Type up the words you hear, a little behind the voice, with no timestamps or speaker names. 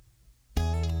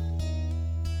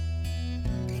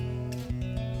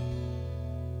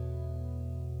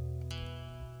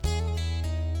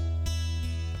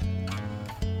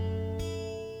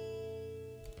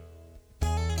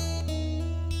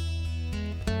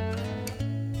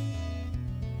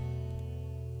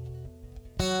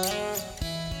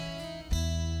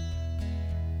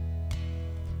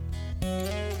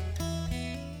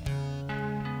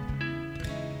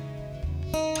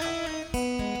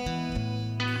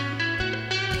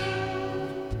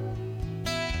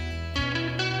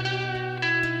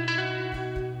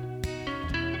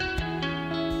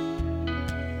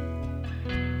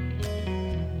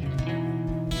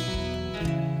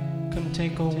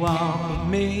take a walk with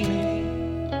me.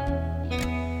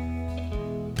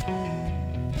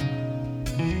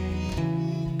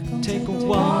 Come take a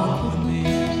walk with me.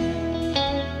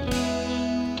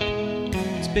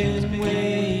 It's been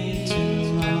way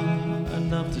too long.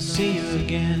 I'd love to see you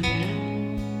again.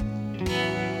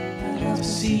 I'd love to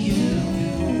see you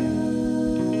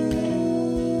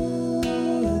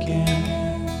again.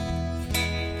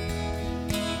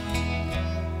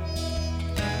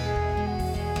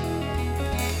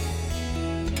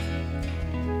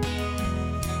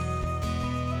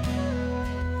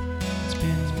 It's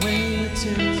been way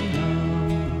too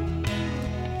long.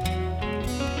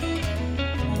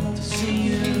 I'd love to see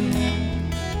you again.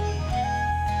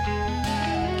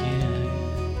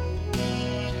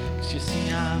 'Cause you see,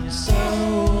 I'm so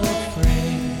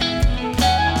afraid.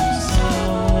 I'm so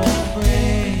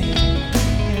afraid.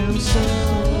 I'm so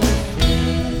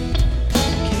afraid. I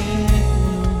can't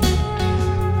move.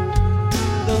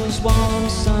 Those warm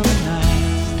sun